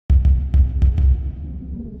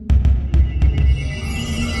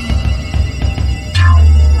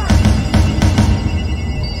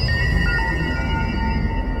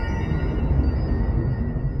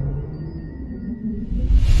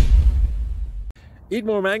Eat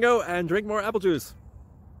more mango and drink more apple juice.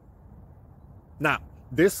 Now,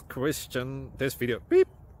 this video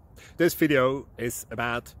is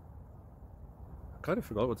about... I kind of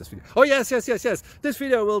forgot what this video... Oh, yes. This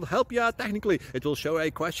video will help you out technically. It will show a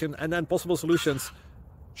question and then possible solutions.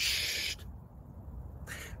 Shh.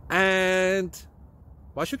 And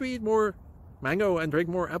why should we eat more mango and drink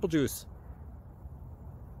more apple juice?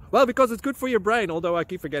 Well, because it's good for your brain, although I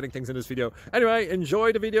keep forgetting things in this video. Anyway,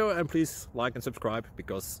 enjoy the video and please like and subscribe,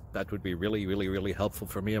 because that would be really helpful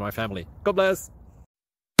for me and my family. God bless!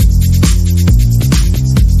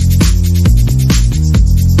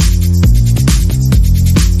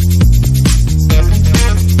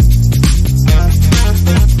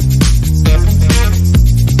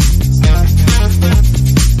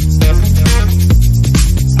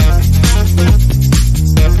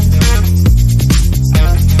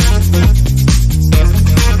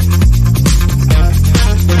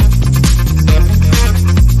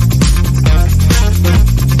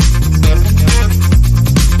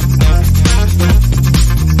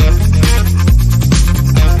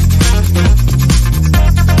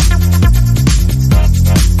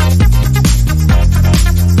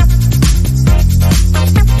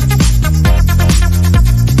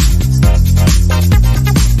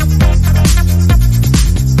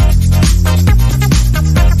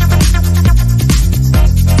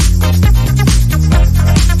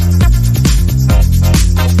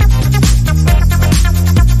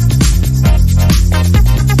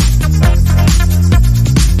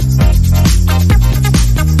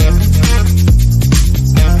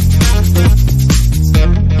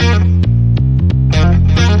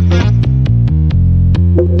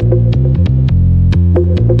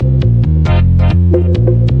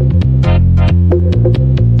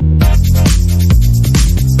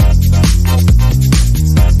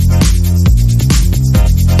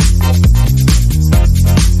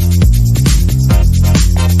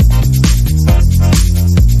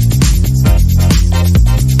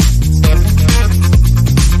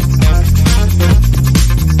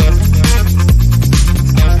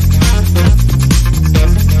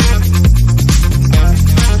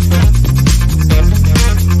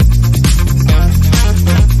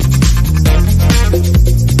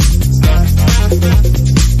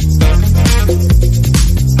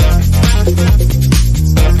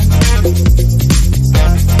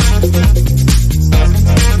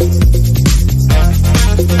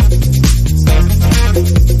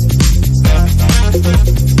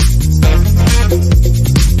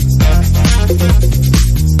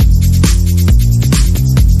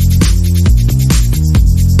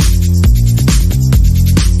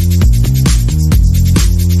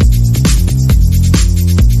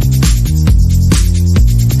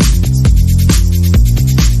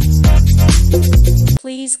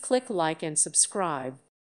 Please click like and subscribe.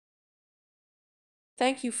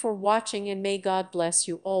 Thank you for watching and may God bless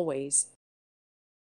you always.